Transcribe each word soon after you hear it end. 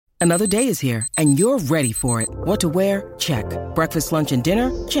Another day is here, and you're ready for it. What to wear? Check. Breakfast, lunch, and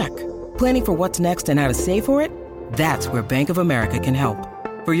dinner? Check. Planning for what's next and how to save for it? That's where Bank of America can help.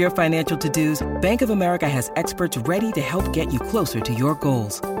 For your financial to-dos, Bank of America has experts ready to help get you closer to your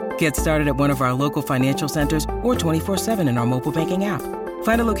goals. Get started at one of our local financial centers or 24/7 in our mobile banking app.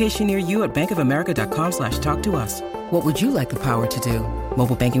 Find a location near you at bankofamerica.com/talktous. What would you like the power to do?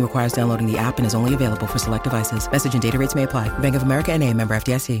 Mobile banking requires downloading the app and is only available for select devices. Message and data rates may apply. Bank of America N.A., member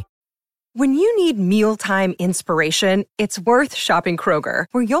FDIC. When you need mealtime inspiration, it's worth shopping Kroger,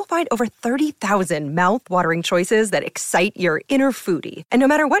 where you'll find over 30,000 mouth-watering choices that excite your inner foodie. And no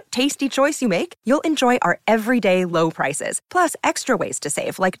matter what tasty choice you make, you'll enjoy our everyday low prices, plus extra ways to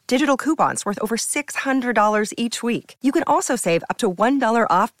save, like digital coupons worth over $600 each week. You can also save up to $1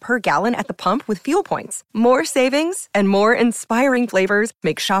 off per gallon at the pump with fuel points. More savings and more inspiring flavors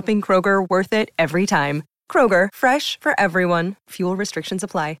make shopping Kroger worth it every time. Kroger, fresh for everyone. Fuel restrictions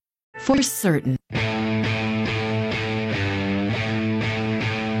apply. For certain. And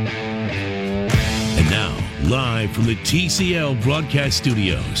now, live from the TCL broadcast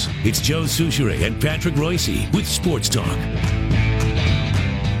studios, it's Joe Souchere and Patrick Royce with Sports Talk.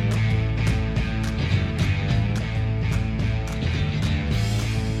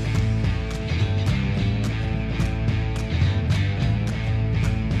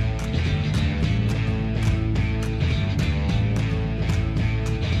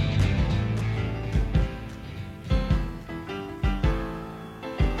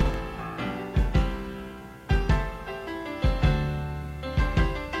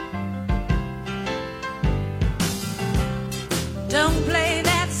 Don't play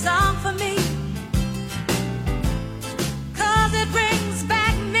that song for me, 'cause it brings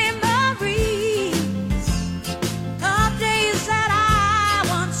back memories of days that I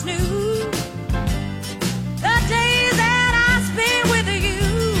once knew, the days that I spent with you.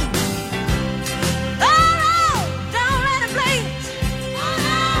 Oh no, don't let it play it.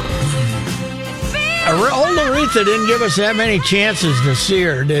 Old Aretha didn't give us that many chances to see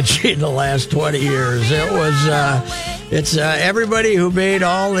her, did she, in the last 20 years? It was... It's everybody who made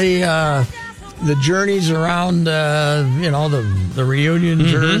all the journeys around, the reunion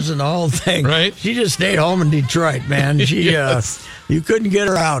tours and the whole thing. Right. She just stayed home in Detroit, man. She, Yes. You couldn't get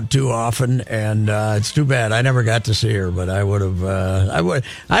her out too often, and it's too bad. I never got to see her, but I would have.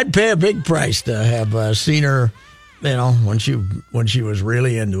 I'd pay a big price to have seen her, when she was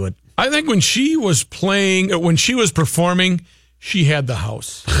really into it. I think when she was performing, she had the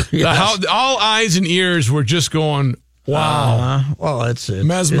house. Yes. All eyes and ears were just going, wow. Well, it's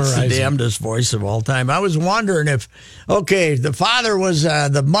mesmerizing. It's the damnedest voice of all time. I was wondering if, the father was,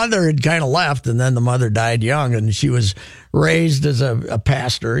 the mother had kind of left, and then the mother died young, and she was raised as a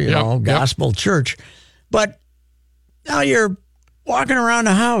pastor, gospel church. But now you're walking around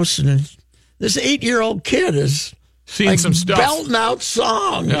the house, and this 8-year-old kid is seeing some stuff, belting out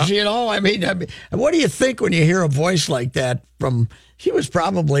songs. I mean, what do you think when you hear a voice like that from? She was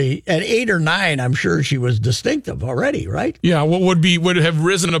probably at 8 or 9. I'm sure she was distinctive already, right? Yeah, what would have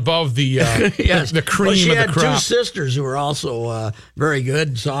risen above the yes. the cream she of the had crop. 2 sisters who were also very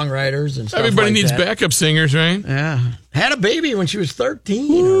good songwriters and stuff. Everybody like needs that. backup singers, right? Yeah, had a baby when she was 13.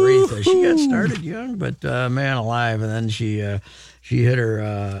 Aretha, she got started young, but man alive, and then she hit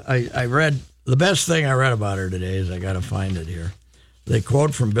her. I read the best thing I read about her today is I got to find it here. The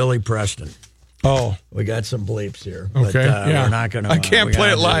quote from Billy Preston. Oh, we got some bleeps here. Okay, but, yeah. We're not going to. I can't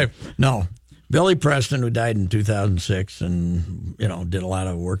play it live. No, Billy Preston, who died in 2006, and did a lot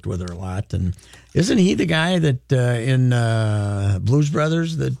of worked with her a lot. And isn't he the guy that in Blues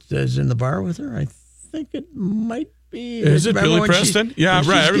Brothers that is in the bar with her? I think it might be. Is it Billy Preston? Yeah,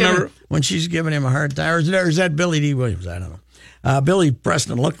 right. I remember when she's giving him a hard time. Or is that Billy D. Williams? I don't know. Billy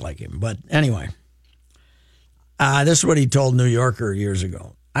Preston looked like him, but anyway, this is what he told New Yorker years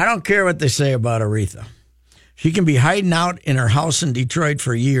ago. I don't care what they say about Aretha. She can be hiding out in her house in Detroit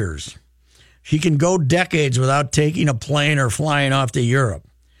for years. She can go decades without taking a plane or flying off to Europe.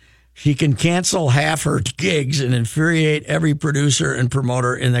 She can cancel half her gigs and infuriate every producer and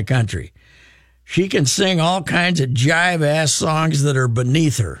promoter in the country. She can sing all kinds of jive-ass songs that are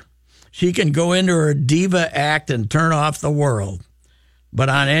beneath her. She can go into her diva act and turn off the world. But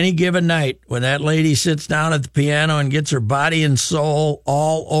on any given night, when that lady sits down at the piano and gets her body and soul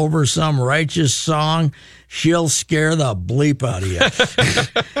all over some righteous song, she'll scare the bleep out of you.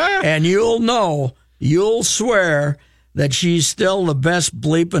 And you'll swear that she's still the best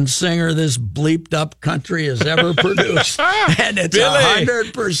bleeping singer this bleeped up country has ever produced. And it's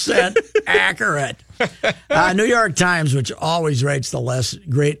 100% accurate. New York Times, which always rates the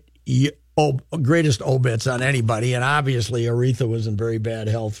great greatest obits on anybody, and obviously Aretha was in very bad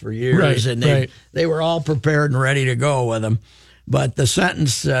health for years, Right, and right. they were all prepared and ready to go with him. But the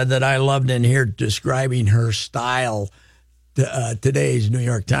sentence that I loved in here describing her style, today's New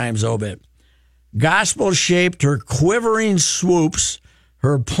York Times obit: gospel shaped her quivering swoops,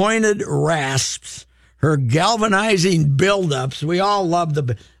 her pointed rasps, her galvanizing buildups. We all loved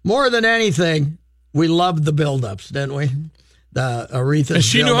more than anything. We loved the buildups, didn't we? The Aretha. And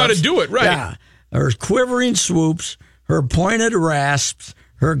she knew how to do it, right? Yeah. Her quivering swoops, her pointed rasps,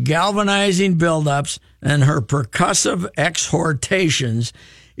 her galvanizing buildups, and her percussive exhortations.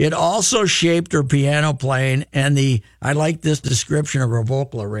 It also shaped her piano playing, and I like this description of her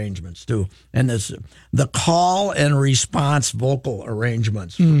vocal arrangements too, and the call and response vocal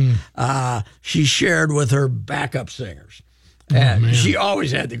arrangements. She shared with her backup singers, and she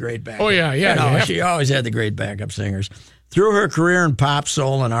always had the great backup. Oh, yeah. She always had the great backup singers. Through her career in pop,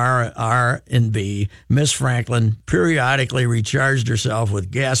 soul, and R&B, Miss Franklin periodically recharged herself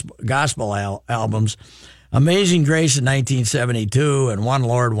with gospel albums. Amazing Grace in 1972 and One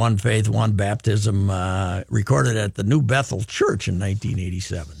Lord, One Faith, One Baptism, recorded at the New Bethel Church in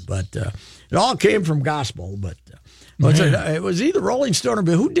 1987. But it all came from gospel. But it was either Rolling Stone or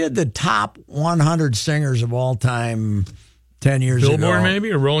who did the top 100 singers of all time 10 years ago? Billboard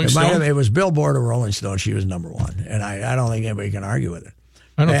maybe, or Rolling Stone? It was Billboard or Rolling Stone. She was number one. And I don't think anybody can argue with it.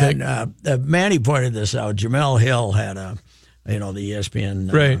 I don't think. Manny pointed this out. Jamel Hill had the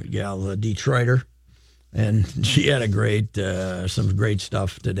ESPN gal, the Detroiter. And she had some great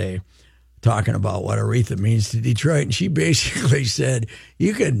stuff today talking about what Aretha means to Detroit. And she basically said,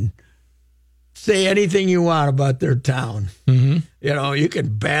 you can say anything you want about their town. Mm-hmm. You can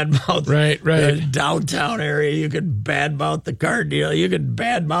badmouth the downtown area. You can badmouth the car deal. You can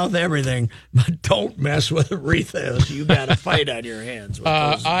badmouth everything. But don't mess with Aretha. You got a fight on your hands.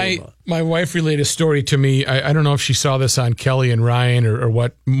 My wife relayed a story to me. I don't know if she saw this on Kelly and Ryan or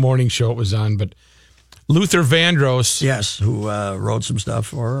what morning show it was on, but Luther Vandross. Yes, who wrote some stuff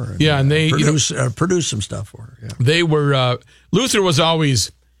for her. And they produced some stuff for her. Yeah. They were, Luther was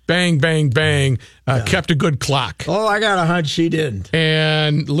always bang, bang, bang, kept a good clock. Oh, I got a hunch she didn't.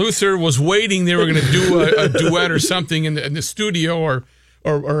 And Luther was waiting. They were going to do a duet or something in the studio or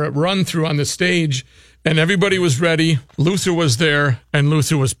a run through on the stage. And everybody was ready. Luther was there, and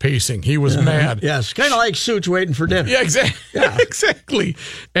Luther was pacing. He was mad. Yes, kind of like Suits waiting for dinner. Yeah, exactly. Yeah. Exactly.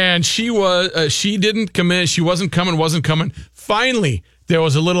 And she didn't come in. She wasn't coming. Finally, there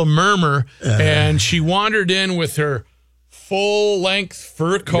was a little murmur, and she wandered in with her full-length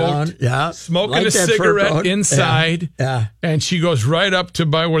fur coat, smoking like a cigarette inside. Yeah. And she goes right up to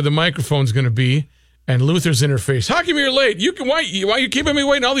by where the microphone's going to be. And Luther's in her face. How come you're late? Why are you keeping me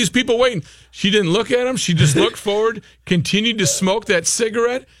waiting? All these people waiting. She didn't look at him. She just looked forward, continued to smoke that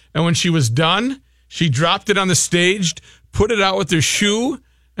cigarette. And when she was done, she dropped it on the stage, put it out with her shoe,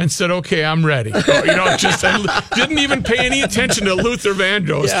 and said, "Okay, I'm ready." Just didn't even pay any attention to Luther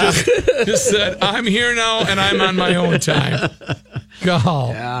Vandross. Yeah. Just said, "I'm here now, and I'm on my own time." Go.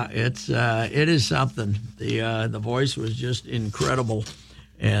 Yeah, it is something. The voice was just incredible,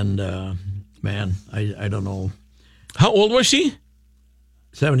 and. Man, I don't know. How old was she?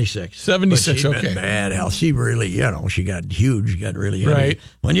 76. 76, okay. Been bad health. She really, she got huge, got really heavy. Right.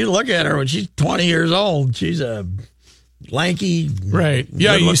 When you look at her, when she's 20 years old, she's a lanky, right.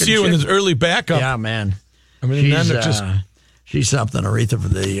 Yeah, you see her in this early backup. Yeah, man. I mean, she's something.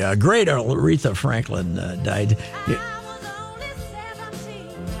 The great Aretha Franklin died.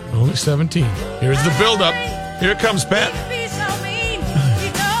 Only 17. Here's the build-up. Here comes Pat.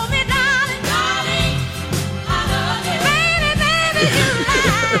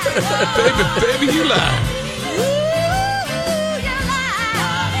 Baby, you lie.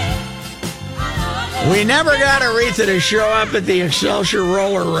 We never got Aretha to show up at the Excelsior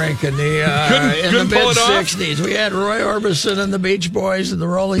roller rink in the mid-'60s. We had Roy Orbison and the Beach Boys and the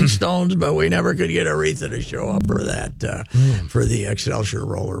Rolling Stones, but we never could get Aretha to show up for that, for the Excelsior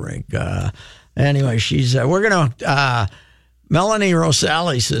roller rink. Anyway, we're going to, Melanie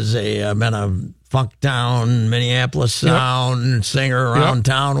Rosales is been a Funktown, Minneapolis sound singer around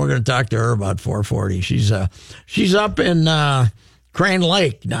town. We're going to talk to her about 440. She's up in Crane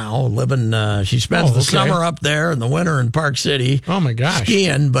Lake now, living. She spends the summer up there and the winter in Park City. Oh my gosh,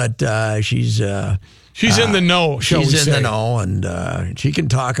 skiing! But she's in the know. She's in the know, and she can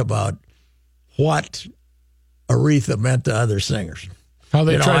talk about what Aretha meant to other singers. How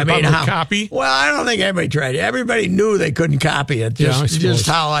they tried to copy? Well, I don't think anybody tried. Everybody knew they couldn't copy it. Just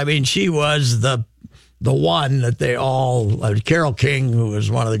how, she was the the one that they all, Carole King, who was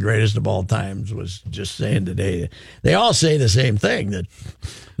one of the greatest of all times, was just saying today, they all say the same thing, that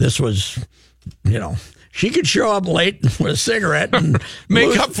this was, she could show up late with a cigarette and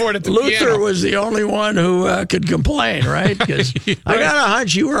Make up for it at the Luther piano. was the only one who could complain, right? Because I got a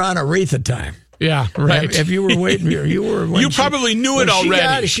hunch you were on Aretha time. Yeah, right. If you were waiting, you were. when You probably knew it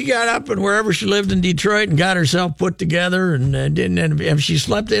already. She got up and wherever she lived in Detroit and got herself put together, and didn't. And if she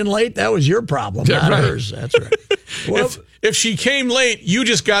slept in late, that was your problem, Yeah, not right. hers. That's right. Well, If she came late, you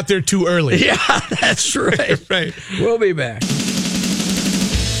just got there too early. yeah, that's right. Right. We'll be back.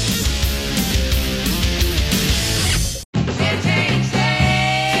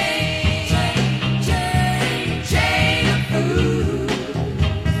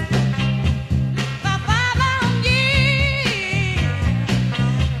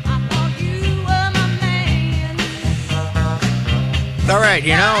 All right, you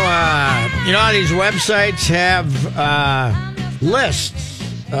know how these websites have lists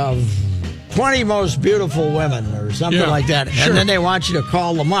of 20 most beautiful women or something Yeah, like that, sure. and then they want you to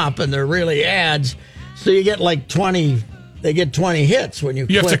call them up, and they're really ads, so you get like 20. They get 20 hits when you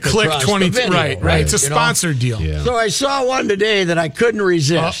You have to click across 20. the video, Right. It's a you know? sponsored deal. Yeah. So I saw one today that I couldn't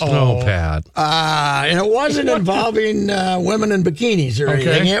resist. Oh, Pat. And it wasn't involving women in bikinis or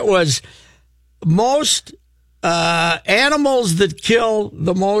anything. It was most animals that kill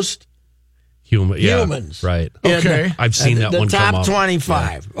the most humans. Right. in Okay. I've seen that the one come top up.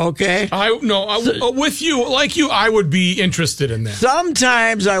 25. Okay. With you, like you, I would be interested in that.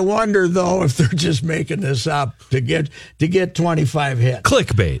 Sometimes I wonder though if they're just making this up to get 25 hits.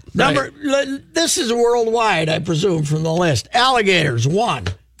 Clickbait. This is worldwide, I presume, from the list. Alligators, 1.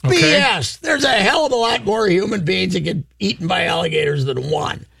 Okay. BS. There's a hell of a lot more human beings that get eaten by alligators than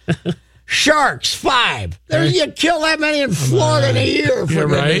 1. Sharks, 5. You kill that many in Florida in a year, for You're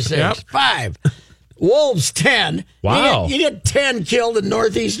goodness right. sakes. 5. Wolves, 10. Wow. You get 10 killed in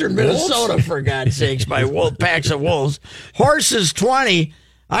northeastern Minnesota, for God's sakes, by packs of wolves. Horses, 20.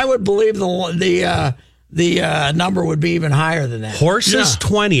 I would believe the number would be even higher than that. Horses, Yeah.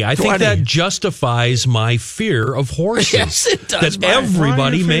 20. I think 20. that justifies my fear of horses. Yes, it does, That Brian.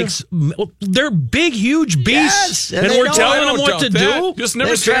 everybody Why makes. They're big, huge beasts. Yes, and and they we're don't- telling I them don't what to doubt that. do. Just never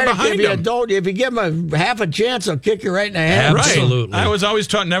They stand try to behind give you them. if you give them a half a chance, they'll kick you right in the head. Right. Absolutely. I was always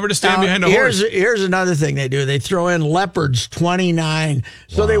taught never to stand Now, behind a horse. Here's another thing they do. They throw in leopards, 29.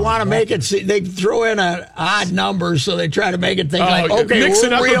 So they want to make it. They throw in an odd number, so they try to make it think like, yeah, okay, mix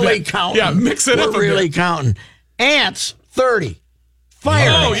it we're up a really bit. counting. Yeah, mix it up a We're really bit. counting. Ants, 30. Fire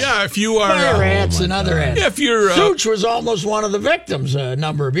Oh ants. yeah, if you are Fire ants and other ants. if you're Such was almost one of the victims a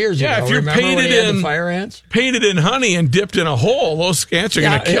number of years Yeah, ago. if you're Remember when painted he had in- the fire ants? painted in honey and dipped in a hole, those ants are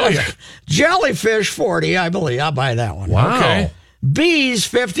going to kill you. Jellyfish, 40, I believe. I'll buy that one. Wow. Okay. Bees,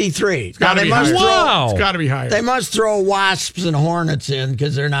 53. Now, Gotta they be must higher. throw, Wow. It's got to be higher. They must throw wasps and hornets in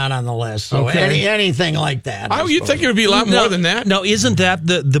because they're not on the list. So Okay. anything like that. I You'd suppose. think it would be a lot more than that. Now, isn't that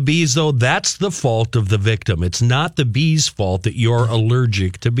the bees, though? That's the fault of the victim. It's not the bee's fault that you're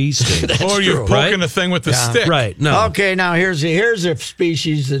allergic to bee stings. Or you're true. poking Right? a thing with a stick. Right. No. Okay, now here's a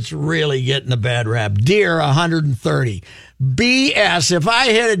species that's really getting a bad rap. Deer, 130. BS. If I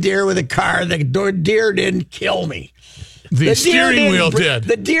hit a deer with a car, the deer didn't kill me. The deer steering didn't wheel br- did.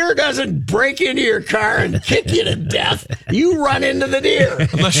 The deer doesn't break into your car and kick you to death. You run into the deer.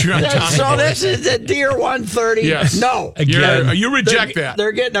 Unless you're on Tommy So Boy. this is the deer 130. Yes. No. Again, You reject that.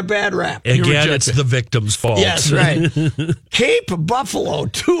 They're getting a bad rap. Again, reject it's it. the victim's fault. Yes, right. Cape Buffalo,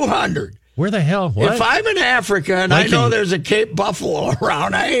 200. Where the hell? What? If I'm in Africa and I know there's a Cape Buffalo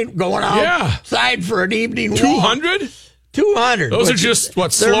around, I ain't going outside for an evening walk. 200? 200. Those are which- just,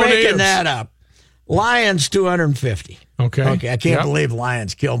 what, They're slow making natives? that up. Lions, 250. Okay. Okay, I can't Yep. believe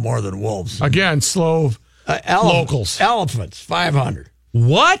lions kill more than wolves. Again, slow. Locals. Elephants, 500.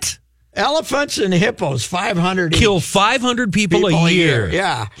 What? Elephants and hippos, 500 Kill each. 500 people a year.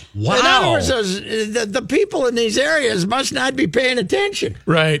 Yeah. Wow. In other words, the people in these areas must not be paying attention.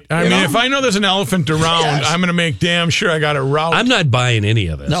 Right. I mean, know? if I know there's an elephant around, Yes. I'm going to make damn sure I got a route. I'm not buying any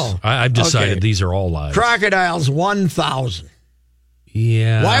of this. No. I've decided Okay. these are all lies. Crocodiles, 1,000.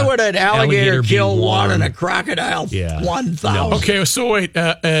 Yeah. Why would an alligator be kill one warm. and a crocodile Yeah. 1,000? Okay, so wait,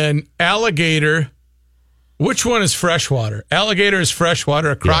 an alligator. Which one is freshwater? Alligator is freshwater.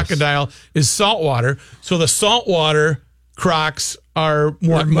 A crocodile is saltwater. So the saltwater crocs are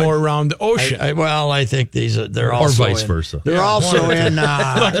more around the ocean. I think they're also vice in- versa. They're also in.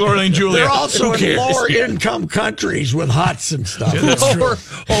 like Laura and Julia. They're also Who in cares? lower income countries with huts and stuff. That's true. Or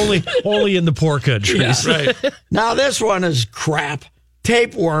only in the poor countries. Right. Now this one is crap.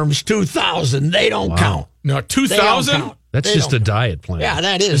 Tapeworms, 2,000. They don't count. No, They don't 2,000? count. That's They just a don't- diet plan. Yeah,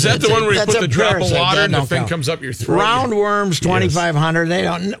 that is. Is that the That's one where you that's put the drop of parasite. water That and the don't thing count. comes up your throat? Roundworms, 2,500. They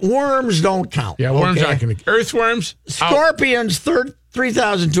don't. Worms don't count. Yeah, worms okay? aren't going to. Earthworms. out. Scorpions,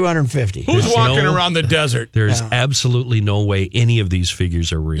 3,250. Who's walking no- around the desert? There's absolutely no way any of these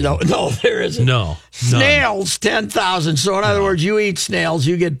figures are real. No, there isn't. No, none. Snails, 10,000. So, in other words, you eat snails,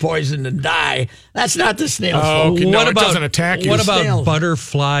 you get poisoned and die. That's not the snail's Oh, fault. okay. No, it doesn't attack you. What about Snails.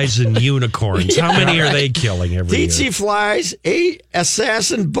 butterflies and unicorns? How many are they killing every year? Tsetse flies, 8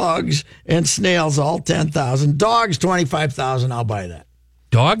 assassin bugs, and snails, all 10,000. Dogs, 25,000. I'll buy that.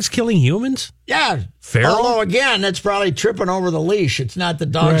 Dogs killing humans? Yeah. Feral? Although, again, that's probably tripping over the leash. It's not the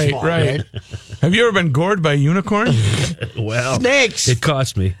dog's fault, right? Have you ever been gored by a unicorn? Well, Snakes. it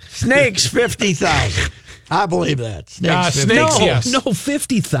cost me. Snakes, 50,000. I believe that. Snakes, snakes, No, yes. no,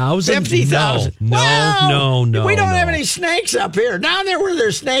 50,000. 50,000. No, Well, no. We don't have no. any snakes up here. Down there where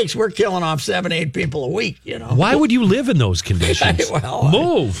there's snakes, we're killing off 7, 8 people a week, you know. Why would you live in those conditions? Well,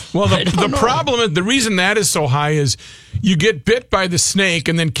 Move. Well, I the don't know. problem is the reason that is so high is you get bit by the snake,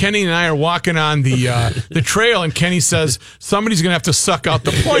 and then Kenny and I are walking on the trail, and Kenny says somebody's going to have to suck out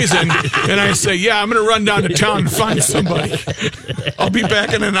the poison, and I say, yeah, I'm going to run down to town and find somebody. I'll be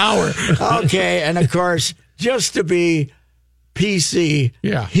back in an hour. Okay, and of course, just to be PC,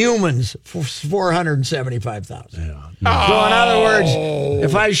 Yeah. humans, 475,000. So in other words,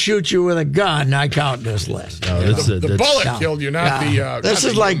 if I shoot you with a gun, I count this list. No, that's, The bullet killed you, not Yeah. the. This not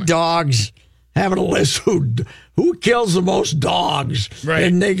is the like human. dogs having a list who kills the most dogs, Right.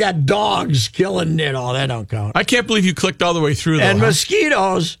 and they got dogs killing it. All that don't count. I can't believe you clicked all the way through. Though, And huh?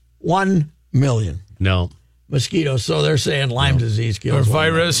 mosquitoes, 1 million No. mosquitoes. So they're saying Lyme disease or kills 1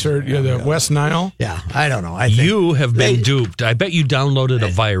 virus, or the West Nile. Yeah, I don't know. I think You have been They- duped. I bet you downloaded a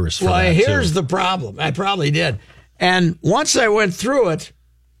virus for Well, that, here's too. the problem. I probably did. And once I went through it,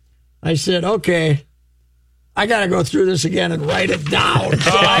 I said, okay, I got to go through this again and write it down.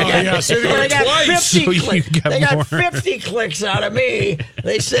 So so you they got twice. 50 So you clicks. got They got more. 50 clicks out of me.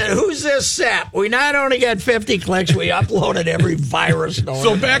 They said, who's this sap? We not only got 50 clicks, we uploaded every virus known.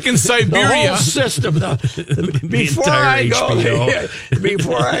 So back in the Siberia, whole system. Before I entire go, HBO.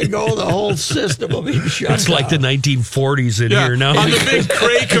 before I go, the whole system will be shut It's like the down. 1940s in yeah, here now. on the big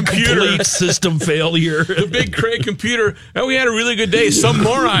Cray computer. Complete system failure. The big Cray computer, and we had a really good day. Some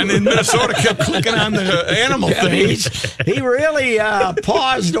moron in Minnesota kept clicking on the animal thing. He really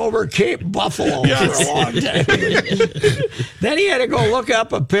paused over Cape Buffalo Yes. for a long time. Then he had to go look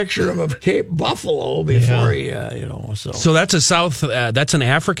up a picture of Cape Buffalo before he, So So that's a that's an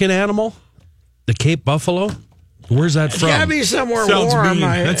African animal? The Cape buffalo? Where's that it's from? got to be somewhere Sounds warm. mean.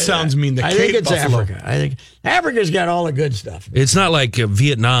 That sounds mean. The I think Cape it's buffalo. Africa. I think Africa's got all the good stuff. It's not like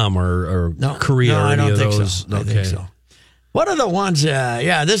Vietnam or No, Korea no, or I any don't of think those. so. I think so. What are the ones?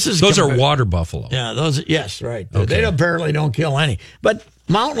 This is Those are water buffalo. Yeah, those. Yes, right. Okay. They apparently don't kill any. But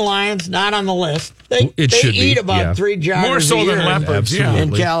mountain lions not on the list. They It should eat be, about yeah. 3 joggers More so a than year leopards, yeah. in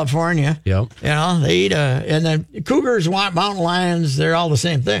Absolutely. California. Yep. You know, they eat and then cougars want mountain lions. They're all the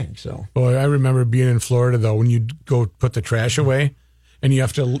same thing. So Boy, I remember being in Florida though when you go put the trash away, and you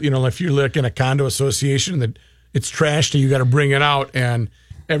have to, if you're like in a condo association that it's trashed and you got to bring it out, and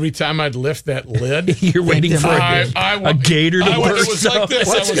every time I'd lift that lid, You're waiting for a gator to it burst was like out. this.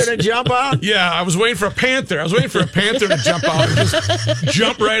 what's I was- going to jump out? Yeah, I was waiting for a panther. I was waiting for a panther to jump out and just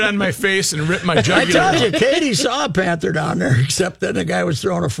jump right on my face and rip my I jugular told out. you, Katie saw a panther down there, except then the guy was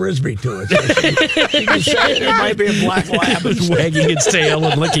throwing a frisbee to it. So she decided it might be a black lab. Wagging its tail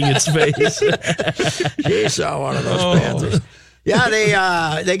and licking its face. She saw one of those panthers. Yeah,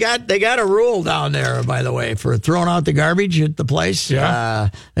 they got a rule down there, by the way, for throwing out the garbage at the place. Yeah.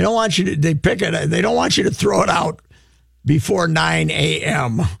 They don't want you to. They pick it. They don't want you to throw it out before 9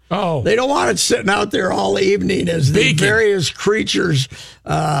 a.m. Oh. They don't want it sitting out there all evening as the Baking. various creatures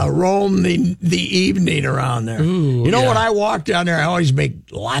roam the evening around there. When I walk down there, I always make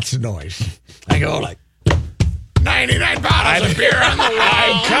lots of noise. I go like 99 bottles of beer on the wall.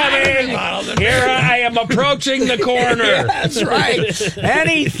 I'm coming. Here I am approaching the corner. That's right.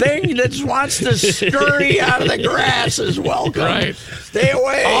 Anything that wants to scurry out of the grass is welcome. Right. Stay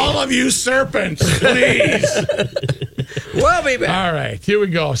away. All of you serpents, please. We'll be back. All right, here we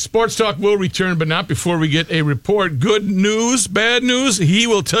go. Sports Talk will return, but not before we get a report. Good news, bad news. He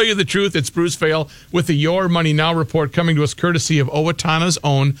will tell you the truth. It's Bruce Vail with the Your Money Now report coming to us courtesy of Owatonna's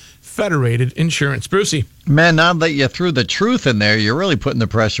own Federated Insurance. Brucey. Man, now that you threw the truth in there, you're really putting the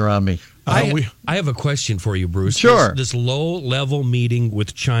pressure on me. I have a question for you, Bruce. Sure. This low-level meeting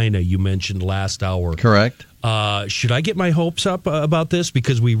with China you mentioned last hour. Correct. Should I get my hopes up about this?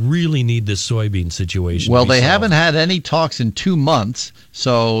 Because we really need this soybean situation. Well, to be they solved. haven't had any talks in 2 months,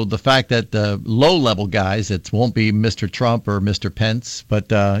 so the fact that the low-level guys, it won't be Mr. Trump or Mr. Pence,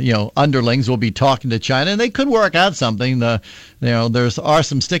 but underlings will be talking to China, and they could work out something. There are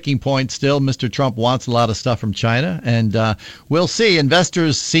some sticking points still. Mr. Trump wants a lot of stuff from China, and we'll see.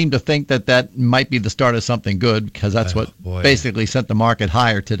 Investors seem to think that might be the start of something good, because that's what basically sent the market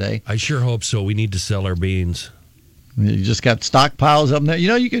higher today. I sure hope so. We need to sell our beans. You just got stockpiles up there.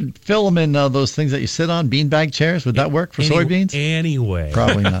 You could fill them in those things that you sit on, beanbag chairs. Would that work for soybeans? Anyway.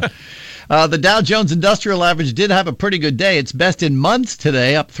 Probably not. The Dow Jones Industrial Average did have a pretty good day. It's best in months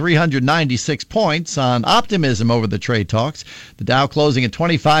today, up 396 points on optimism over the trade talks. The Dow closing at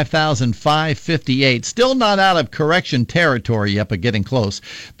 25,558. Still not out of correction territory yet, but getting close.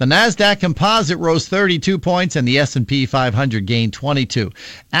 The NASDAQ Composite rose 32 points, and the S&P 500 gained 22.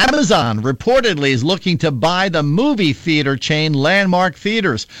 Amazon reportedly is looking to buy the movie theater chain Landmark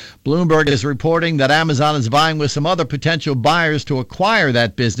Theaters. Bloomberg is reporting that Amazon is vying with some other potential buyers to acquire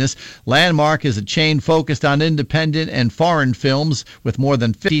that business. Landmark is a chain focused on independent and foreign films with more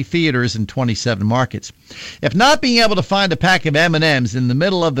than 50 theaters in 27 markets. If not being able to find a pack of M&Ms in the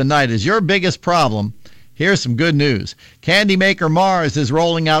middle of the night is your biggest problem, here's some good news. Candy maker Mars is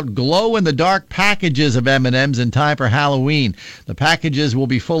rolling out glow-in-the-dark packages of M&Ms in time for Halloween. The packages will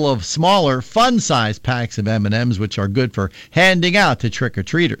be full of smaller, fun-sized packs of M&Ms, which are good for handing out to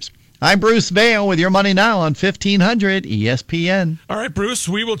trick-or-treaters. I'm Bruce Vail with your Money Now on 1500 ESPN. All right, Bruce,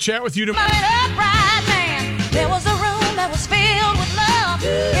 we will chat with you tomorrow. There was a room that was filled with love.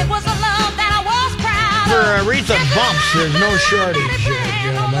 It was a love that I was proud For of. Aretha Bumps, there's no shortage,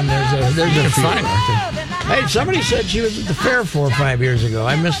 gentlemen. There's a few. Hey, somebody said she was at the fair 4 or 5 years ago.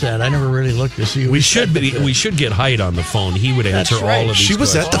 I missed that. I never really looked to see who We should get Haidt on the phone. He would answer That's right. all of these She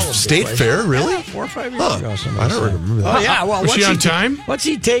was at the questions. state fair, really? Yeah, 4 or 5 years Huh. ago. I somebody don't said. remember that. Oh, yeah. Well, Was she on time? What's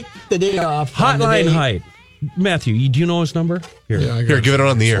he take the day off? on the Hotline day- Haidt. Matthew, do you know his number? Here. Yeah, I got Here, it. give it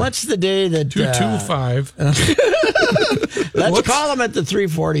on the air. What's the day that... 225. Let's call him at the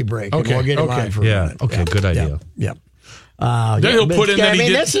 3:40 break, and Okay, we'll get him okay. on for a Yeah, minute. okay, good idea. Yep. Then he'll put in that I he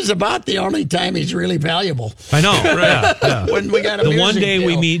mean, did- this is about the only time he's really valuable. I know. Yeah. When we got a The music one day deal.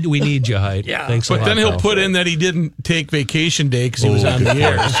 we need you, Haidt. Yeah. Thanks a But lot. then he'll pal. put in that he didn't take vacation day because he was on the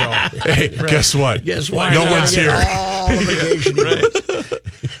air. So. Hey, guess what? Guess what? No He's one's gonna here. get all the vacation.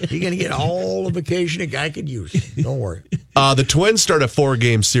 He's going to get all the vacation a guy could use. Don't worry. The Twins start a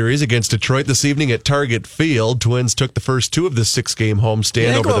 4-game series against Detroit this evening at Target Field. Twins took the first 2 of the 6-game You homestand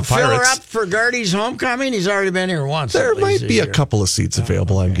think over we'll the fill her Pirates. up for Gardy's homecoming? He's already been here once. There at least might this be a year. couple of seats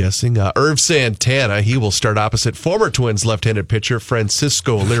available, I'm guessing. Irv Santana, he will start opposite former Twins left-handed pitcher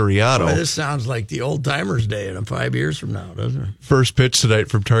Francisco Boy, Liriano. this sounds like the old timers' day in 5 years from now, doesn't it? First pitch tonight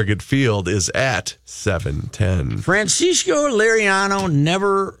from Target Field is at 7:10. Francisco Liriano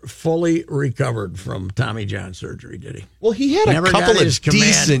never fully recovered from Tommy John surgery, did he? Well, he had Never a got couple of his command.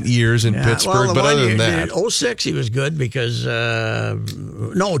 decent years in Pittsburgh, the but one other than year- that, 06 he was good because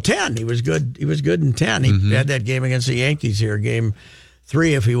 10 he was good. He was good in 10. He had that game against the Yankees here, game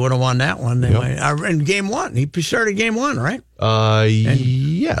 3. If he would have won that one, they might. In game 1, he started game 1, right?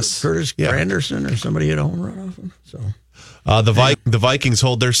 yes. Curtis Yeah. Granderson or somebody hit a home run off him. So The Vikings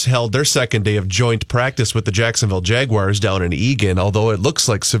held their second day of joint practice with the Jacksonville Jaguars down in Eagan, although it looks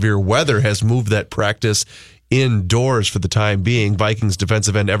like severe weather has moved that practice indoors for the time being. Vikings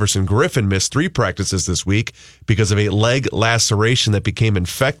defensive end Everson Griffin missed 3 practices this week because of a leg laceration that became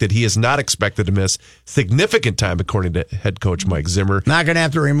infected. He is not expected to miss significant time, according to head coach Mike Zimmer. not going to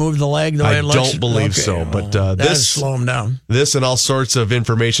have to remove the leg the way I it looks? don't believe Okay, so, well, but that'd this slow him down. This and all sorts of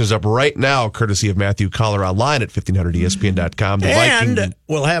information is up right now, courtesy of Matthew Collar online at 1500ESPN.com. And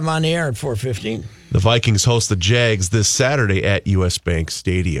we'll have him on the air at 4:15. The Vikings host the Jags this Saturday at U.S. Bank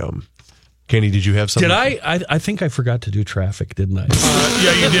Stadium. Kenny, did you have something? Did I think I forgot to do traffic, didn't I?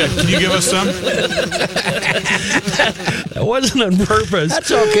 Yeah, you did. Can you give us some? That wasn't on purpose.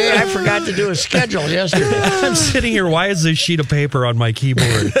 That's okay. I forgot to do a schedule yesterday. I'm sitting here. Why is this sheet of paper on my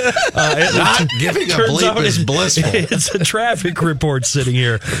keyboard? Not giving a turns bleep out is blissful. It's a traffic report sitting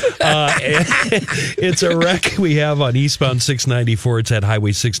here. It's a wreck we have on eastbound 694. It's at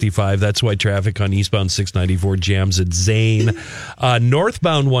Highway 65. That's why traffic on eastbound 694 jams at Zane.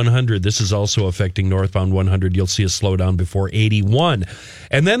 Northbound 100. This is also affecting northbound 100. You'll see a slowdown before 81.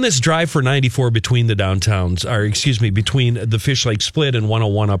 And then this drive for 94 between the downtowns, between the Fish Lake Split and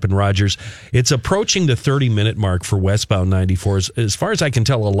 101 up in Rogers. It's approaching the 30-minute mark for westbound 94. As far as I can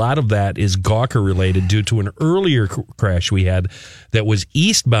tell, a lot of that is Gawker related due to an earlier crash we had that was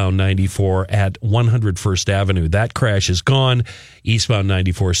eastbound 94 at 100 First Avenue. That crash is gone. Eastbound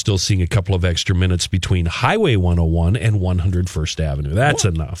 94 still seeing a couple of extra minutes between Highway 101 and 101st Avenue. That's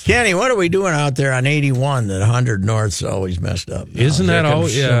enough. Kenny, what are we doing out there on 81 that 100 North's always messed up? Now? Isn't that all?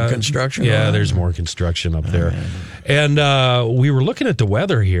 Some construction? Yeah, going on? there's more construction up there. And we were looking at the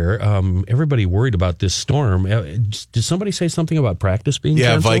weather here. Everybody worried about this storm. Did somebody say something about practice being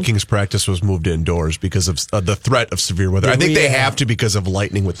canceled? Vikings practice was moved indoors because of the threat of severe weather. I think they have to because of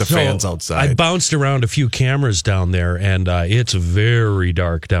lightning with the fans outside. I bounced around a few cameras down there, and it's very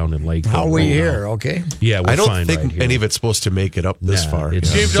dark down in Lakeville. How are we here? Okay. Yeah, we're I don't fine think right here. any of it's supposed to make it up this far.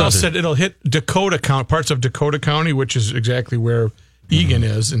 it's- Dave Dahl Southern. said it'll hit parts of Dakota County, which is exactly where Egan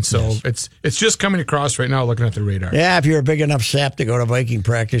is, and so it's just coming across right now. Looking at the radar. Yeah, if you're a big enough sap to go to Viking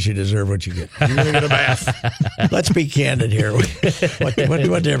practice, you deserve what you get. You're gonna get a bath. Let's be candid here.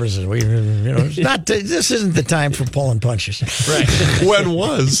 What difference is we? It's not. This isn't the time for pulling punches. Right. When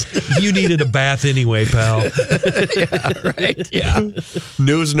was? You needed a bath anyway, pal. Yeah.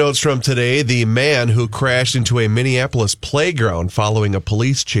 News notes from today. The man who crashed into a Minneapolis playground following a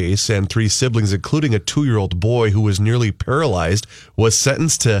police chase and 3 siblings, including a 2-year-old boy who was nearly paralyzed, was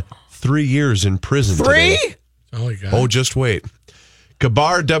sentenced to 3 years in prison. 3? Today. Oh my God. Oh, just wait.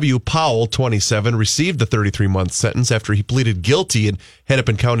 Kabar W. Powell, 27, received a 33-month sentence after he pleaded guilty in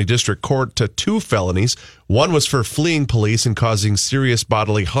Hennepin County District Court to 2 felonies. One was for fleeing police and causing serious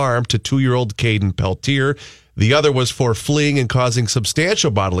bodily harm to 2-year-old Caden Peltier. The other was for fleeing and causing substantial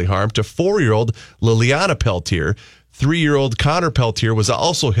bodily harm to 4-year-old Liliana Peltier. 3-year-old Connor Peltier was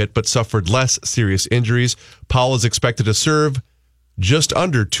also hit but suffered less serious injuries. Powell is expected to serve just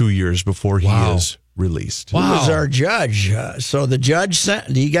under 2 years before he is released. Who was our judge? So the judge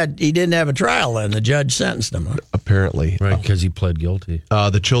he didn't have a trial then. The judge sentenced him. Apparently. Right, because he pled guilty.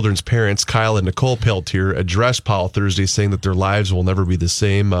 The children's parents, Kyle and Nicole Peltier, addressed Powell Thursday, saying that their lives will never be the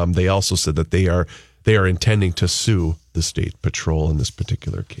same. They also said that they are intending to sue the state patrol in this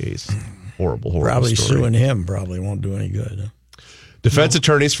particular case. Horrible Probably story. suing him probably won't do any good. Huh? Defense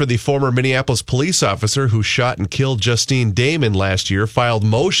attorneys for the former Minneapolis police officer who shot and killed Justine Damon last year filed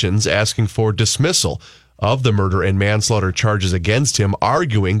motions asking for dismissal of the murder and manslaughter charges against him,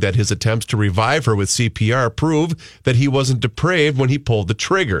 arguing that his attempts to revive her with CPR prove that he wasn't depraved when he pulled the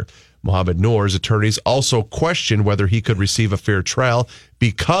trigger. Mohammed Noor's attorneys also questioned whether he could receive a fair trial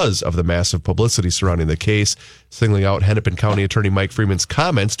because of the massive publicity surrounding the case, singling out Hennepin County Attorney Mike Freeman's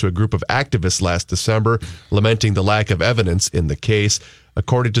comments to a group of activists last December, lamenting the lack of evidence in the case.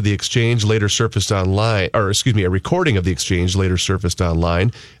 According to the exchange later surfaced online, a recording of the exchange later surfaced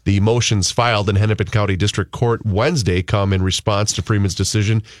online. The motions filed in Hennepin County District Court Wednesday come in response to Freeman's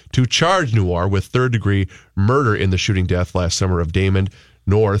decision to charge Noor with third-degree murder in the shooting death last summer of Damon.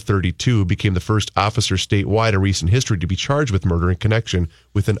 Noor, 32, became the first officer statewide in recent history to be charged with murder in connection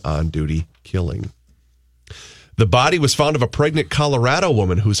with an on-duty killing. The body was found of a pregnant Colorado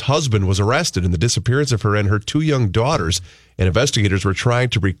woman whose husband was arrested in the disappearance of her and her 2 young daughters, and investigators were trying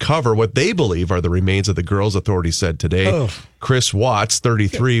to recover what they believe are the remains of the girls, authorities said today. Chris Watts,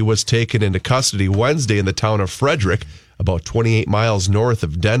 33, was taken into custody Wednesday in the town of Frederick, about 28 miles north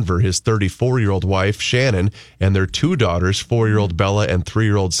of Denver. His 34-year-old wife, Shannon, and their 2 daughters, 4-year-old Bella and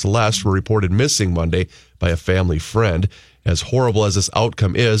 3-year-old Celeste, were reported missing Monday by a family friend. As horrible as this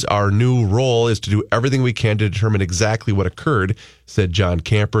outcome is, our new role is to do everything we can to determine exactly what occurred, said John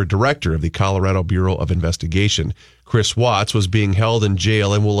Camper, director of the Colorado Bureau of Investigation. Chris Watts was being held in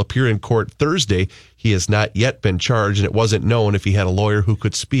jail and will appear in court Thursday. He has not yet been charged, and it wasn't known if he had a lawyer who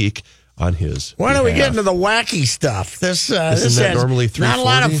could speak on his Why don't we behalf. get into the wacky stuff? This Isn't that has normally not a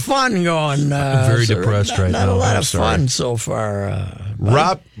lot of 340? fun going. I'm very depressed right Not now. a lot I'm of sorry. fun so far.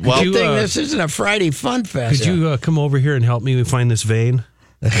 Rob, well, you, Good thing this isn't a Friday fun fest. Could you come over here and help me find this vein?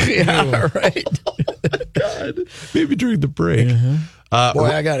 Yeah, right. maybe during the break. Boy,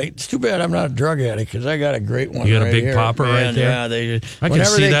 it's too bad I'm not a drug addict because I got a great one. You got a right big here. popper right Man, there? Yeah, they. I can whenever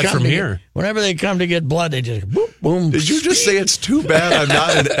see they that come from to here. get- whenever they come to get blood, they just boom, boom. Did you just say it's too bad I'm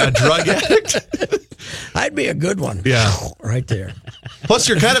not a drug addict? I'd be a good one. Yeah. right there. Plus,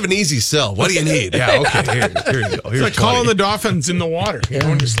 you're kind of an easy sell. What do you need? Yeah, okay, here you go. It's Here's like calling 20. the dolphins in the water. You know,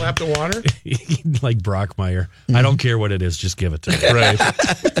 when you slap the water. Like Brockmeyer. I don't care what it is, just give it to me. Right.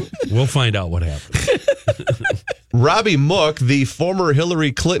 We'll find out what happens. Robbie Mook, the former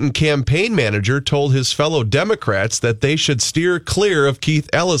Hillary Clinton campaign manager, told his fellow Democrats that they should steer clear of Keith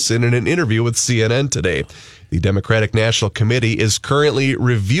Ellison in an interview with CNN today. The Democratic National Committee is currently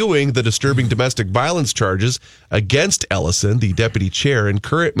reviewing the disturbing domestic violence charges against Ellison. The deputy chair and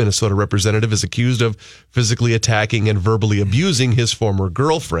current Minnesota representative is accused of physically attacking and verbally abusing his former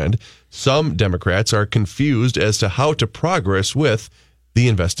girlfriend. Some Democrats are confused as to how to progress with the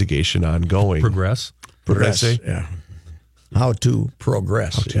investigation ongoing. Progress. Progress. Yeah. how to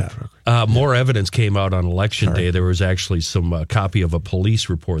progress. More evidence came out on Election Day. There was actually some copy of a police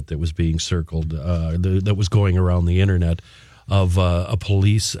report that was being circled, that was going around the internet, of a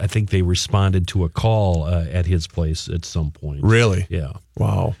police. I think they responded to a call at his place at some point. Really? Yeah.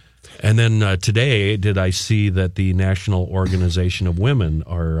 Wow. And then today, did I see that the National Organization of Women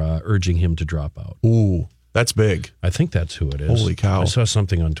are urging him to drop out? Ooh, that's big. I think that's who it is. Holy cow. I saw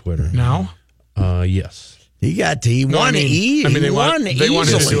something on Twitter. Now? Yes. He won easily. they want him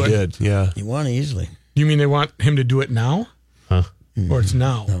to do it. Good. Yeah. He won easily. You mean they want him to do it now? Huh? Or it's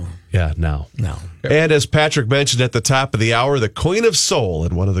now? Yeah, now. No. And as Patrick mentioned at the top of the hour, the Queen of Soul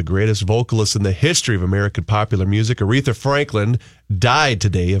and one of the greatest vocalists in the history of American popular music, Aretha Franklin, died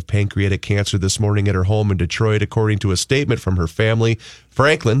today of pancreatic cancer this morning at her home in Detroit, according to a statement from her family.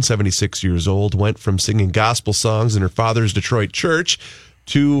 Franklin, 76 years old, went from singing gospel songs in her father's Detroit church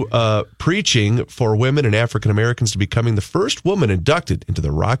to preaching for women and African Americans to becoming the first woman inducted into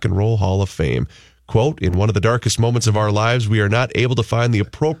the Rock and Roll Hall of Fame. Quote, in one of the darkest moments of our lives, we are not able to find the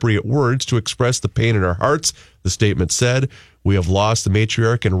appropriate words to express the pain in our hearts, the statement said. We have lost the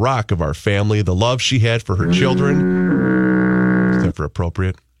matriarch and rock of our family, the love she had for her children. Is that for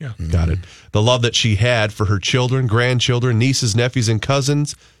appropriate? Yeah. Got it. The love that she had for her children, grandchildren, nieces, nephews, and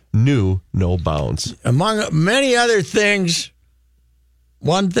cousins knew no bounds. Among many other things,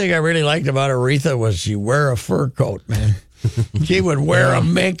 one thing I really liked about Aretha was she wear a fur coat, man. She would wear a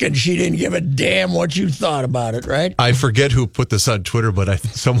mink, and she didn't give a damn what you thought about it, right? I forget who put this on Twitter, but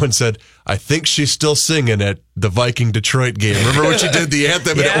someone said, I think she's still singing at the Viking Detroit game. Remember when she did the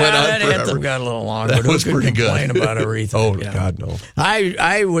anthem and it went on that forever? anthem got a little long, That but was who could pretty good. complain about Aretha? Oh, Yeah. God, no.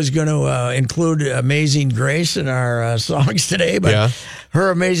 I was going to include Amazing Grace in our songs today, but her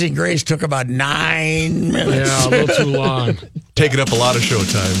Amazing Grace took about 9 minutes. Yeah, a little too long. Taking up a lot of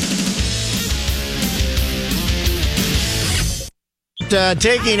showtime.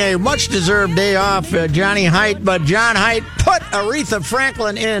 Taking a much-deserved day off, Johnny Height, but John Height, put Aretha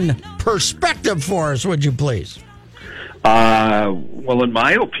Franklin in perspective for us, would you please? Well, in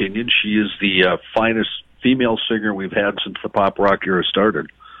my opinion, she is the finest female singer we've had since the pop rock era started.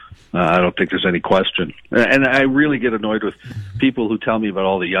 I don't think there's any question. And I really get annoyed with people who tell me about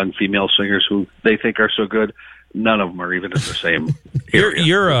all the young female singers who they think are so good. None of them are even in the same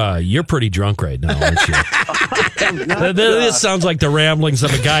area. You're pretty drunk right now, aren't you? This sounds like the ramblings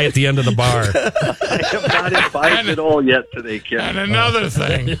of a guy at the end of the bar. I have not imbibed it all yet today, Ken. And another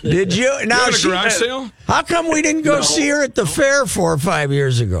thing. Did you? Now, You had a garage sale? How come we didn't go see her at the fair 4 or 5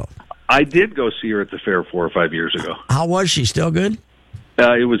 years ago? I did go see her at the fair 4 or 5 years ago. How was she? Still good?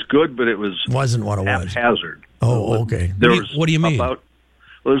 It was good, but it wasn't what it was. Haphazard. Oh, okay. What do you mean?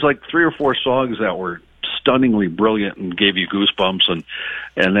 There's like 3 or 4 songs that were stunningly brilliant and gave you goosebumps, and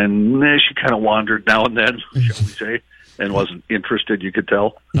then she kind of wandered now and then, shall we say, and wasn't interested. You could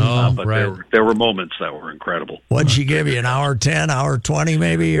tell. But right. there were moments that were incredible. What'd she give you? An hour 10, hour 20,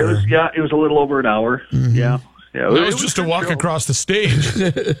 maybe? Or? It was a little over an hour. Mm-hmm. Yeah. That was just a walk across the stage.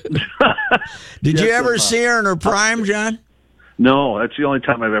 Did you ever see her in her prime, John? No, that's the only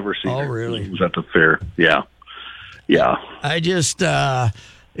time I've ever seen her. Oh, really? It was at the fair. Yeah. I just,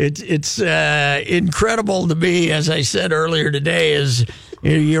 it's incredible to me, as I said earlier today, is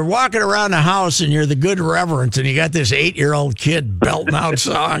you're walking around the house and you're the good reverend, and you got this 8-year-old kid belting out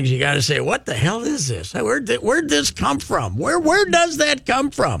songs. You got to say, what the hell is this? Where'd this come from? Where does that come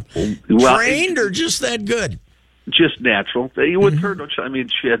from? Well, Trained or just that good? Just natural. With her, I mean,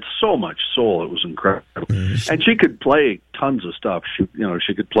 she had so much soul. It was incredible. And she could play tons of stuff.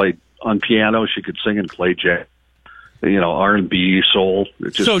 She could play on piano. She could sing and play jazz. R&B, soul.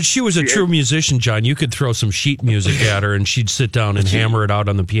 So she was a true musician, John. You could throw some sheet music at her, and she'd sit down and hammer it out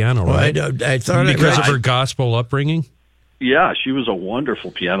on the piano, right? I thought because of her gospel upbringing. Yeah, she was a wonderful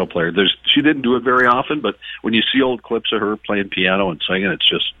piano player. She didn't do it very often, but when you see old clips of her playing piano and singing, it's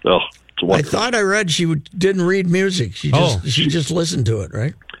just it's wonderful. I thought I read she didn't read music. She just listened to it,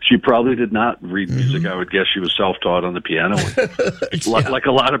 right? She probably did not read music. I would guess she was self-taught on the piano, like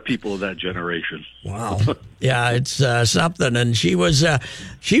a lot of people of that generation. Wow. Yeah, it's something. And she was a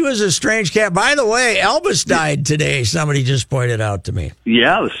strange cat. By the way, Elvis died today. Somebody just pointed out to me.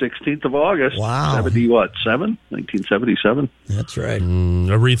 Yeah, the 16th of August. Wow. 1977? That's right.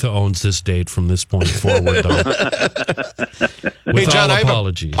 Aretha owns this date from this point forward, though. Hey, John,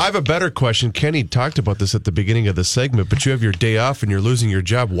 apologies. I have a better question. Kenny talked about this at the beginning of the segment, but you have your day off and you're losing your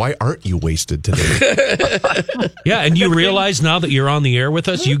job. why aren't you wasted today? Yeah, and you realize now that you're on the air with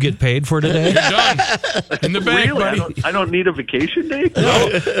us, you get paid for today? Done. In the bank, Really? buddy. I don't need a vacation day?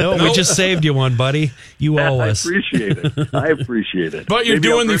 No, we just saved you one, buddy. You owe I us. appreciate it. I appreciate it. But you're Maybe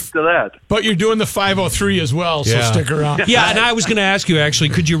doing I'll the- drift to that. But you're doing the 503 as well, so Yeah. stick around. Yeah, and I was going to ask you, actually,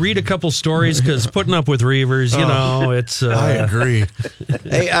 could you read a couple stories? Because putting up with Reavers, you know, it's... I agree.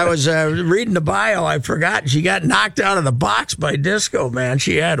 Hey, I was reading the bio. I forgot she got knocked out of the box by Disco, man.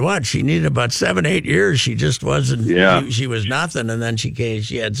 She had what? She needed about 7-8 years. She just wasn't. Yeah. She was nothing, and then she came.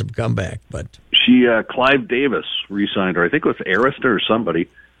 She had some comeback, but She Clive Davis re-signed her. I think it was Arista or somebody,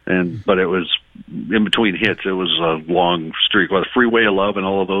 but it was in between hits. It was a long streak with Freeway of Love and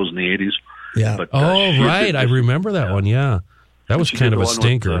all of those in the 80s. yeah. But, Oh, she right. did I this- remember that one, yeah. That was she kind did of the a one with,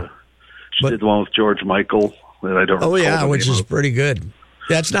 stinker. she did the one with George Michael that I don't. Oh recall yeah, the which name is of. pretty good.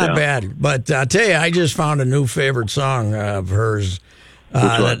 That's not Yeah. bad. But I tell you, I just found a new favorite song of hers.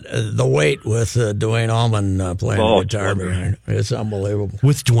 The Weight with Dwayne Allman playing Oh, the guitar it's behind it. It's unbelievable.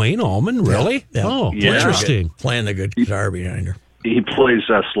 With Dwayne Allman, really? Yeah. Oh, Yeah. interesting. Playing the good guitar behind her. He plays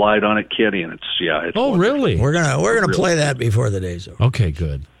Slide on It, Kitty, and it's It's Oh, wonderful. really? We're gonna Really? play that before the day's over. Okay,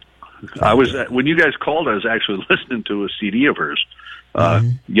 good. I was when you guys called. I was actually listening to a CD of hers,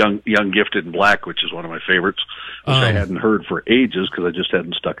 Young Gifted in Black, which is one of my favorites, which I hadn't heard for ages because I just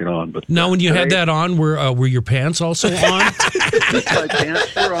hadn't stuck it on. But Now, when you had today, that on, were your pants also on? my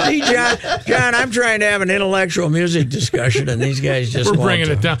pants were on. See, John, I'm trying to have an intellectual music discussion, and these guys just We're won't. bringing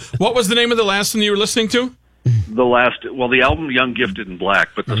it down. What was the name of the last one you were listening to? The album Young Gifted in Black,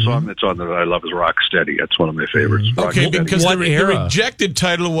 but the song that's on that I love is Rock Steady. That's one of my favorites. Rock Okay, Steady. because What the era? rejected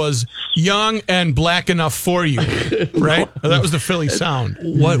title was Young and Black Enough for You, right? That was the Philly sound.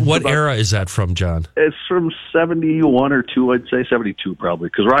 What era is that from, John? It's from 71 or 2, I'd say 72 probably,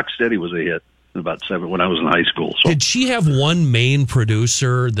 because Rock Steady was a hit about 7 when I was in high school. So Did she have one main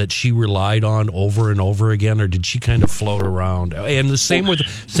producer that she relied on over and over again, or did she kind of float around? And the same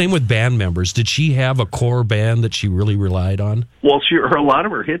with band members. Did she have a core band that she really relied on? well, a lot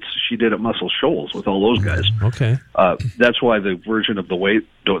of her hits she did at Muscle Shoals with all those guys. Okay. That's why the version of The Weight,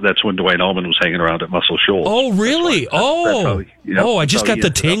 that's when Dwayne Allman was hanging around at Muscle Shoals. Oh, really? That's how I just got he the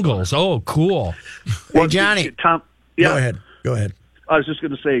ended up. tingles. Oh, cool. Hey, Johnny, Tom, yeah, Go ahead. I was just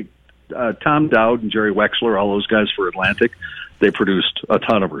going to say, Tom Dowd and Jerry Wexler, all those guys for Atlantic, they produced a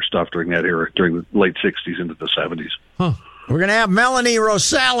ton of her stuff during that era, during the late 60s into the 70s. We're going to have Melanie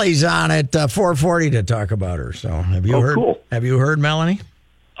Rosales on at 4:40 to talk about her. So have you heard? Cool. Have you heard Melanie?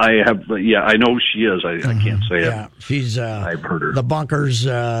 I have, I know she is. I can't say Yeah, it. she's. I've heard her. The Bunkers.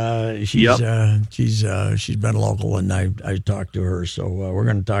 She's been local, and I talked to her. So we're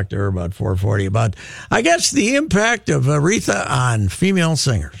going to talk to her about 4:40 about, I guess, the impact of Aretha on female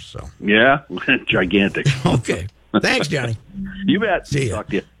singers. So Yeah, gigantic. okay, thanks, Johnny. You bet. See ya. Talk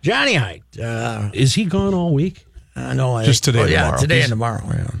to you. Johnny Height. Is he gone all week? No, Just today and yeah, tomorrow. today and tomorrow.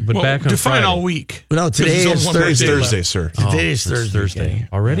 Yeah. But Well, back on define Friday. all week. No, today There's is only one Thursday. day Thursday, left. sir. Today is It's Thursday. Thursday. Kenny.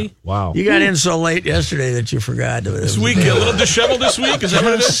 Already? Wow. You got in so late yesterday that you forgot. This week, a little disheveled this week? Is that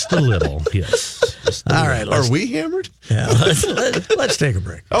what it is? Just a little, yes. Just a All little. right, let's, Are we hammered? yeah, let's take a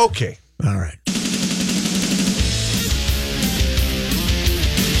break. Okay. All right.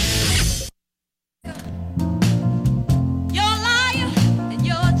 You're a liar and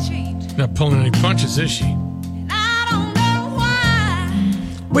you're a cheat. Not pulling any punches, is she? And I don't know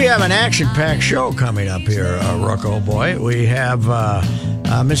why. We have an action-packed show coming up here, Rocco boy. We have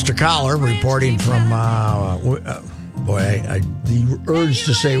Mr. Collar reporting from. The urge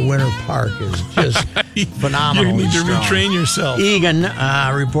to say Winter Park is just phenomenal. You need to retrain yourself. Egan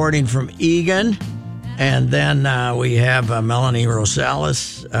reporting from Egan. And then we have Melanie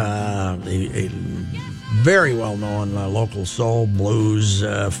Rosales, a very well-known local soul, blues,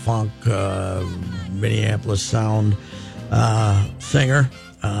 funk, Minneapolis sound singer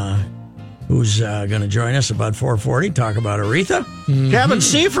who's going to join us about 4:40, talk about Aretha. Kevin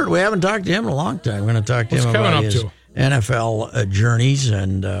Seifert, we haven't talked to him in a long time. We're going to talk to What's him Kevin about up his to? NFL journeys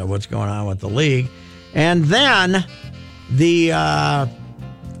and what's going on with the league. And then the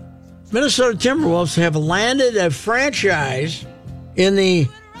Minnesota Timberwolves have landed a franchise in the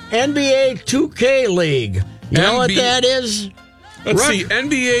NBA 2K League. You know what that is? Let's Ruck- see,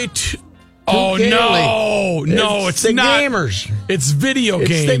 NBA. Oh, 2K no. League. No, it's the not. Gamers. It's video It's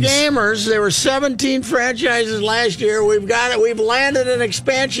games. the Gamers. There were 17 franchises last year. We've got it. We've landed an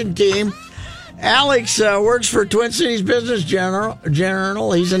expansion team. Alex works for Twin Cities Business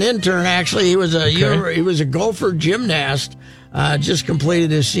Journal. He's an intern, actually. He was a Gopher gymnast. Just completed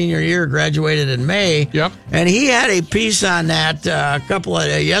his senior year, graduated in May. Yep. And he had a piece on that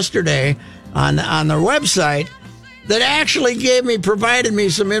yesterday on their website. that actually provided me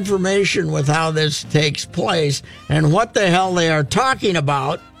some information with how this takes place and what the hell they are talking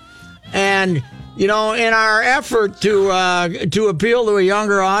about. And, in our effort to appeal to a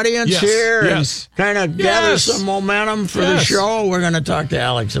younger audience here and kind of gather some momentum for the show, we're going to talk to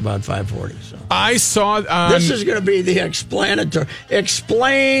Alex about 540. So. I saw this is going to be the explanatory.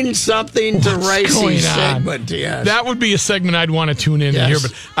 Explain something to Ricey segment. Yes. That would be a segment I'd want to tune in and hear.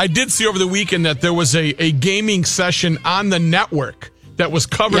 But I did see over the weekend that there was a gaming session on the network that was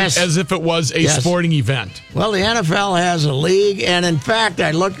covered as if it was a sporting event. Well, the NFL has a league, and in fact,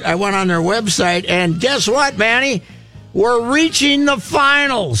 I went on their website, and guess what, Manny? We're reaching the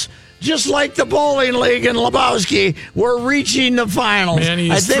finals. Just like the bowling league in Lebowski, we're reaching the finals. Man,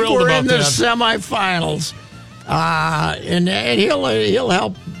 I think we're in the semifinals, and he'll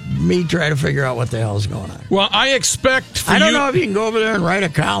help me try to figure out what the hell is going on. Well, I expect. I don't know if you can go over there and write a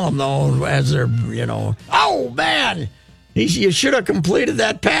column though, as they're Oh man. You should have completed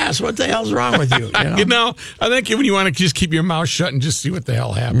that pass. What the hell's wrong with you? I think when you want to just keep your mouth shut and just see what the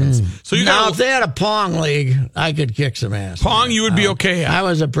hell happens. So if they had a Pong league, I could kick some ass. Pong, you would be okay at. I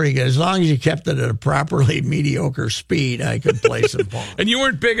was a pretty good. As long as you kept it at a properly mediocre speed, I could play some Pong. And you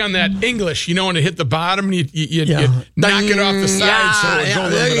weren't big on that English, when it hit the bottom and you knock it off the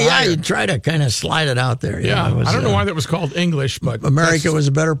side. You try to kind of slide it out there. I don't know why that was called English, but America was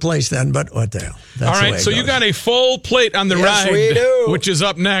a better place then. But what the hell? That's all right, so you got a full plate on the ride, we do. Which is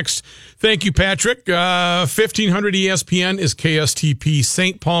up next. Thank you, Patrick. 1500 ESPN is KSTP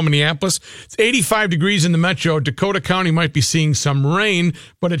St. Paul, Minneapolis. It's 85 degrees in the metro. Dakota County might be seeing some rain,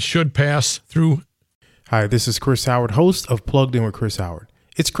 but it should pass through. Hi, this is Chris Howard, host of Plugged In with Chris Howard.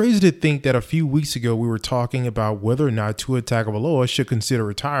 It's crazy to think that a few weeks ago we were talking about whether or not Tua Tagovailoa should consider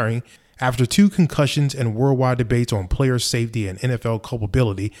retiring. After 2 concussions and worldwide debates on player safety and NFL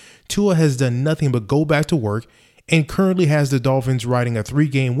culpability, Tua has done nothing but go back to work and currently has the Dolphins riding a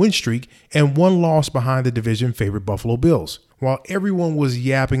 3-game win streak and 1 loss behind the division favorite Buffalo Bills. While everyone was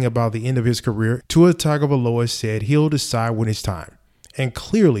yapping about the end of his career, Tua Tagovailoa said he'll decide when it's time. And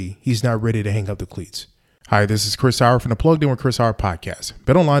clearly, he's not ready to hang up the cleats. Hi, this is Chris Howard from the Plugged In with Chris Howard podcast.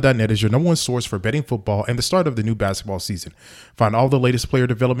 BetOnline.net is your #1 source for betting football and the start of the new basketball season. Find all the latest player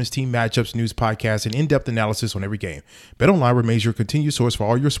developments, team matchups, news, podcasts, and in-depth analysis on every game. BetOnline remains your continued source for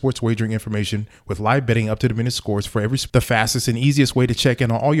all your sports wagering information with live betting, up-to-the-minute scores for the fastest and easiest way to check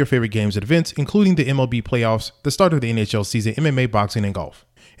in on all your favorite games and events, including the MLB playoffs, the start of the NHL season, MMA, boxing, and golf.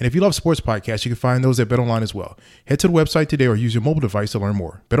 And if you love sports podcasts, you can find those at BetOnline as well. Head to the website today or use your mobile device to learn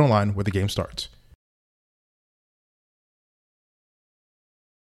more. BetOnline, where the game starts.